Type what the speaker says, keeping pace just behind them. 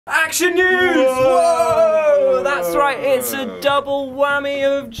Action news! Whoa! That's right, it's a double whammy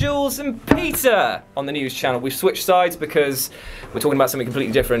of Jules and Peter on the news channel. We've switched sides because we're talking about something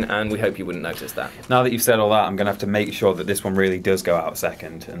completely different and we hope you wouldn't notice that. Now that you've said all that, I'm going to have to make sure that this one really does go out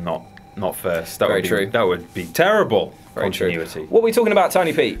second and not first. Very true. That would be terrible. Very continuity. True. What are we talking about,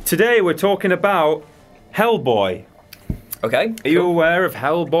 Tiny Pete? Today we're talking about Hellboy. Okay. Are you aware of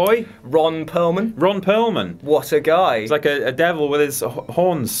Hellboy? Ron Perlman. Ron Perlman. What a guy. He's like a devil with his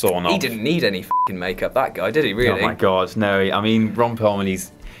horns sawn off. He didn't need any f***ing makeup, that guy, did he, really? Oh my god, no. I mean, Ron Perlman,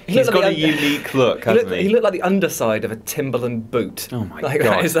 he's got a unique look, hasn't he? He looked like the underside of a Timberland boot. Oh my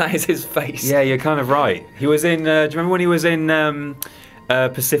god. That is his face. Yeah, you're kind of right. He was in, do you remember when he was in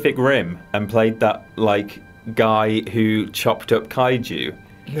Pacific Rim and played that, like, guy who chopped up kaiju?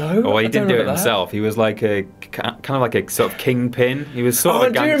 No, Or he didn't do it himself. He was like a kind of like a sort of kingpin. He was sort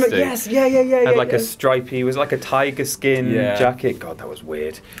of a gangster. Yes, yeah. Had like a stripy. He was like a tiger skin jacket. God, that was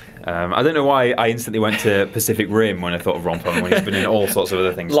weird. I don't know why I instantly went to Pacific Rim when I thought of Ron Perlman when he's been in all sorts of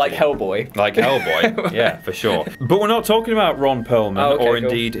other things. Like Hellboy. Like Hellboy, yeah, for sure. But we're not talking about Ron Perlman or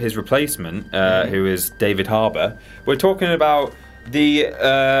indeed his replacement, who is David Harbour. We're talking about the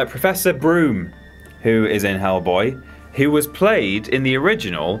Professor Broom, who is in Hellboy, who was played in the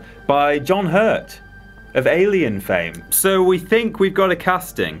original by John Hurt of Alien fame. So we think we've got a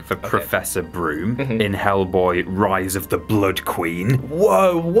casting for Professor Broom in Hellboy Rise of the Blood Queen.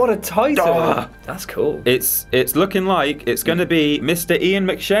 Whoa, what a title! That's cool. It's looking like it's going to be Mr. Ian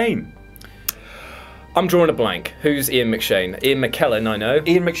McShane. I'm drawing a blank. Who's Ian McShane? Ian McKellen, I know.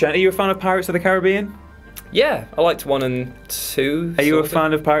 Ian McShane, are you a fan of Pirates of the Caribbean? Yeah, I liked 1 and 2. Are you a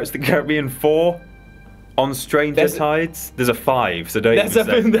fan of Pirates of the Caribbean 4? On Stranger Tides? There's a 5, so don't There's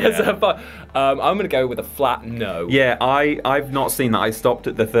a 5. I'm going to go with a flat no. Yeah, I've not seen that. I stopped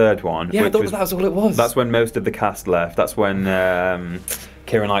at the 3rd one. Yeah, I thought that was all it was. That's when most of the cast left. That's when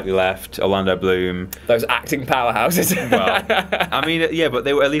Keira Knightley left, Orlando Bloom. Those acting powerhouses. Well, I mean, yeah, but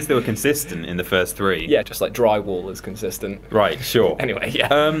at least they were consistent in the first 3. Yeah, just like Drywall is consistent. Right, sure. Anyway,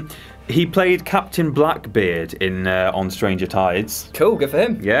 yeah. He played Captain Blackbeard in on Stranger Tides. Cool, good for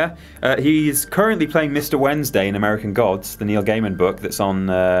him. Yeah. He's currently playing Mr. Wednesday in American Gods, the Neil Gaiman book that's on,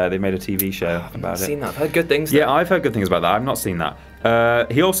 they made a TV show about it. I've not seen that. I've heard good things. Yeah, I've heard good things about that. I've not seen that.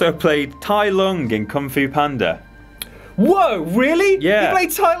 He also played Tai Lung in Kung Fu Panda. Whoa, really? Yeah. He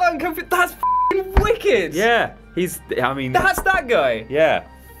played Tai Lung in Kung Fu. That's f***ing wicked. Yeah. That's that guy. Yeah.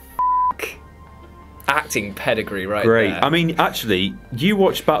 Acting pedigree right Great. there. I mean, actually, you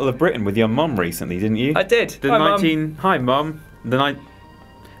watched Battle of Britain with your mum recently, didn't you? I did. Hi, Mum. The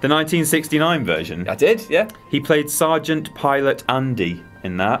 1969 version. I did, yeah. He played Sergeant Pilot Andy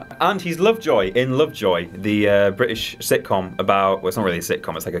in that. And he's Lovejoy in Lovejoy, the British sitcom about, well, it's not really a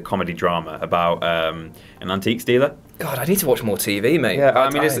sitcom, it's like a comedy drama about an antiques dealer. God, I need to watch more TV, mate. Yeah, I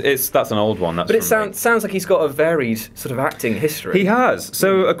mean, that's an old one. But it sounds like he's got a varied sort of acting history. He has.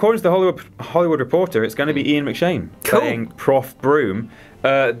 So, according to the Hollywood Reporter, it's going to be Ian McShane playing Prof. Broom.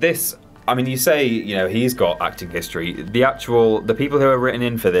 I mean, you say, you know, he's got acting history. The people who are written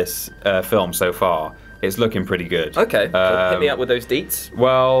in for this film so far, it's looking pretty good. Okay, cool. Hit me up with those deets.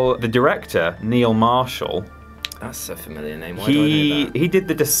 Well, the director, Neil Marshall. That's a familiar name. Why do I know that? He did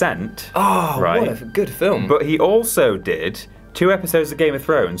The Descent. Oh, right. What a good film. But he also did 2 episodes of Game of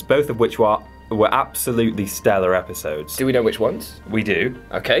Thrones, both of which were absolutely stellar episodes. Do we know which ones? We do.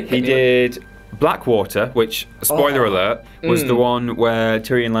 Okay. He did Blackwater, which, spoiler alert, was the one where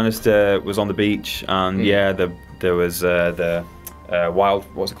Tyrion Lannister was on the beach, and there was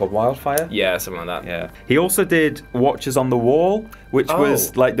what's it called? Wildfire? Yeah, something like that. Yeah. He also did Watchers on the Wall, which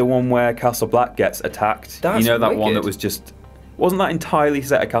was like the one where Castle Black gets attacked. That's that wicked. one that was just... Wasn't that entirely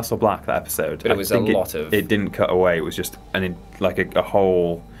set at Castle Black, that episode? But it was It didn't cut away. It was just a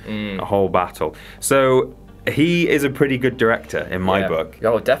whole battle. So he is a pretty good director in my book.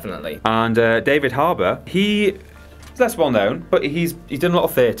 Oh, definitely. And David Harbour, he's less well known, but he's done a lot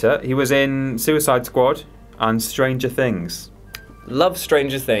of theatre. He was in Suicide Squad and Stranger Things. Love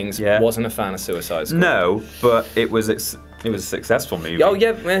Stranger Things. Yeah. Wasn't a fan of Suicide Squad. No, but it was a successful movie. Oh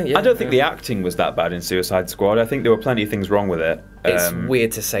yeah. I don't think the acting was that bad in Suicide Squad. I think there were plenty of things wrong with it. It's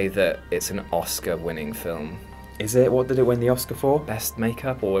weird to say that it's an Oscar-winning film. Is it? What did it win the Oscar for? Best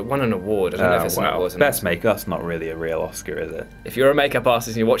makeup, or it won an award. I don't know if it's an award. Best makeup. That's not really a real Oscar, is it? If you're a makeup artist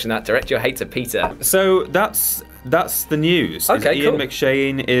and you're watching that, direct your hate to Peter. So that's the news. Okay, Ian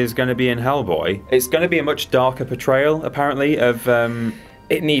McShane is going to be in Hellboy. It's going to be a much darker portrayal, apparently, of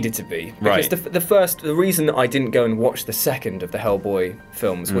It needed to be. Because the reason that I didn't go and watch the second of the Hellboy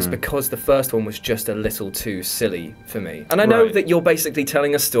films was because the first one was just a little too silly for me. And I know that you're basically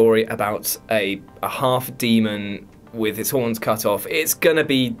telling a story about a half-demon with its horns cut off. It's gonna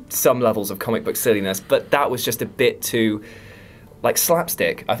be some levels of comic book silliness, but that was just a bit too, like,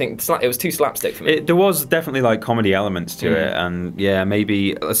 slapstick. I think it was too slapstick for me. There was definitely like comedy elements to it, and yeah,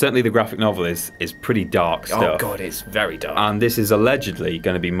 maybe certainly the graphic novel is pretty dark stuff. Oh god, it's very dark. And this is allegedly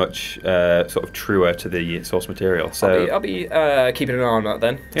going to be much sort of truer to the source material. So I'll be keeping an eye on that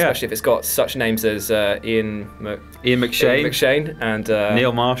then, especially if it's got such names as Ian McShane and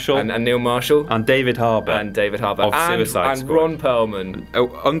Neil Marshall and Neil Marshall and David Harbour of Suicide Squad. Ron Perlman. Oh,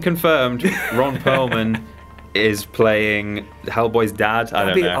 unconfirmed. Ron Perlman is playing Hellboy's dad. I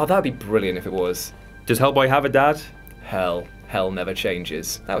don't know. Oh, that'd be brilliant if it was. Does Hellboy have a dad? Hell never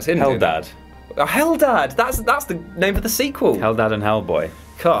changes. That was him. Hell Dad. Hell Dad. That's the name of the sequel. Hell Dad and Hellboy.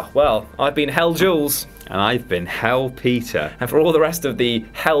 Well, I've been Hell Jules. And I've been Hell Peter. And for all the rest of the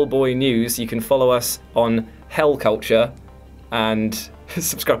Hellboy news, you can follow us on Hellculture and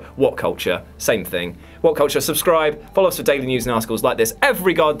subscribe. Whatculture, same thing. Whatculture, subscribe. Follow us for daily news and articles like this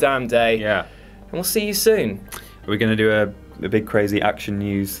every goddamn day. Yeah. And we'll see you soon. Are we going to do a big crazy action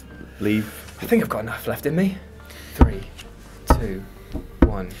news leave? I think I've got enough left in me. 3, 2,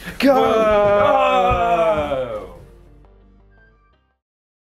 1. Go!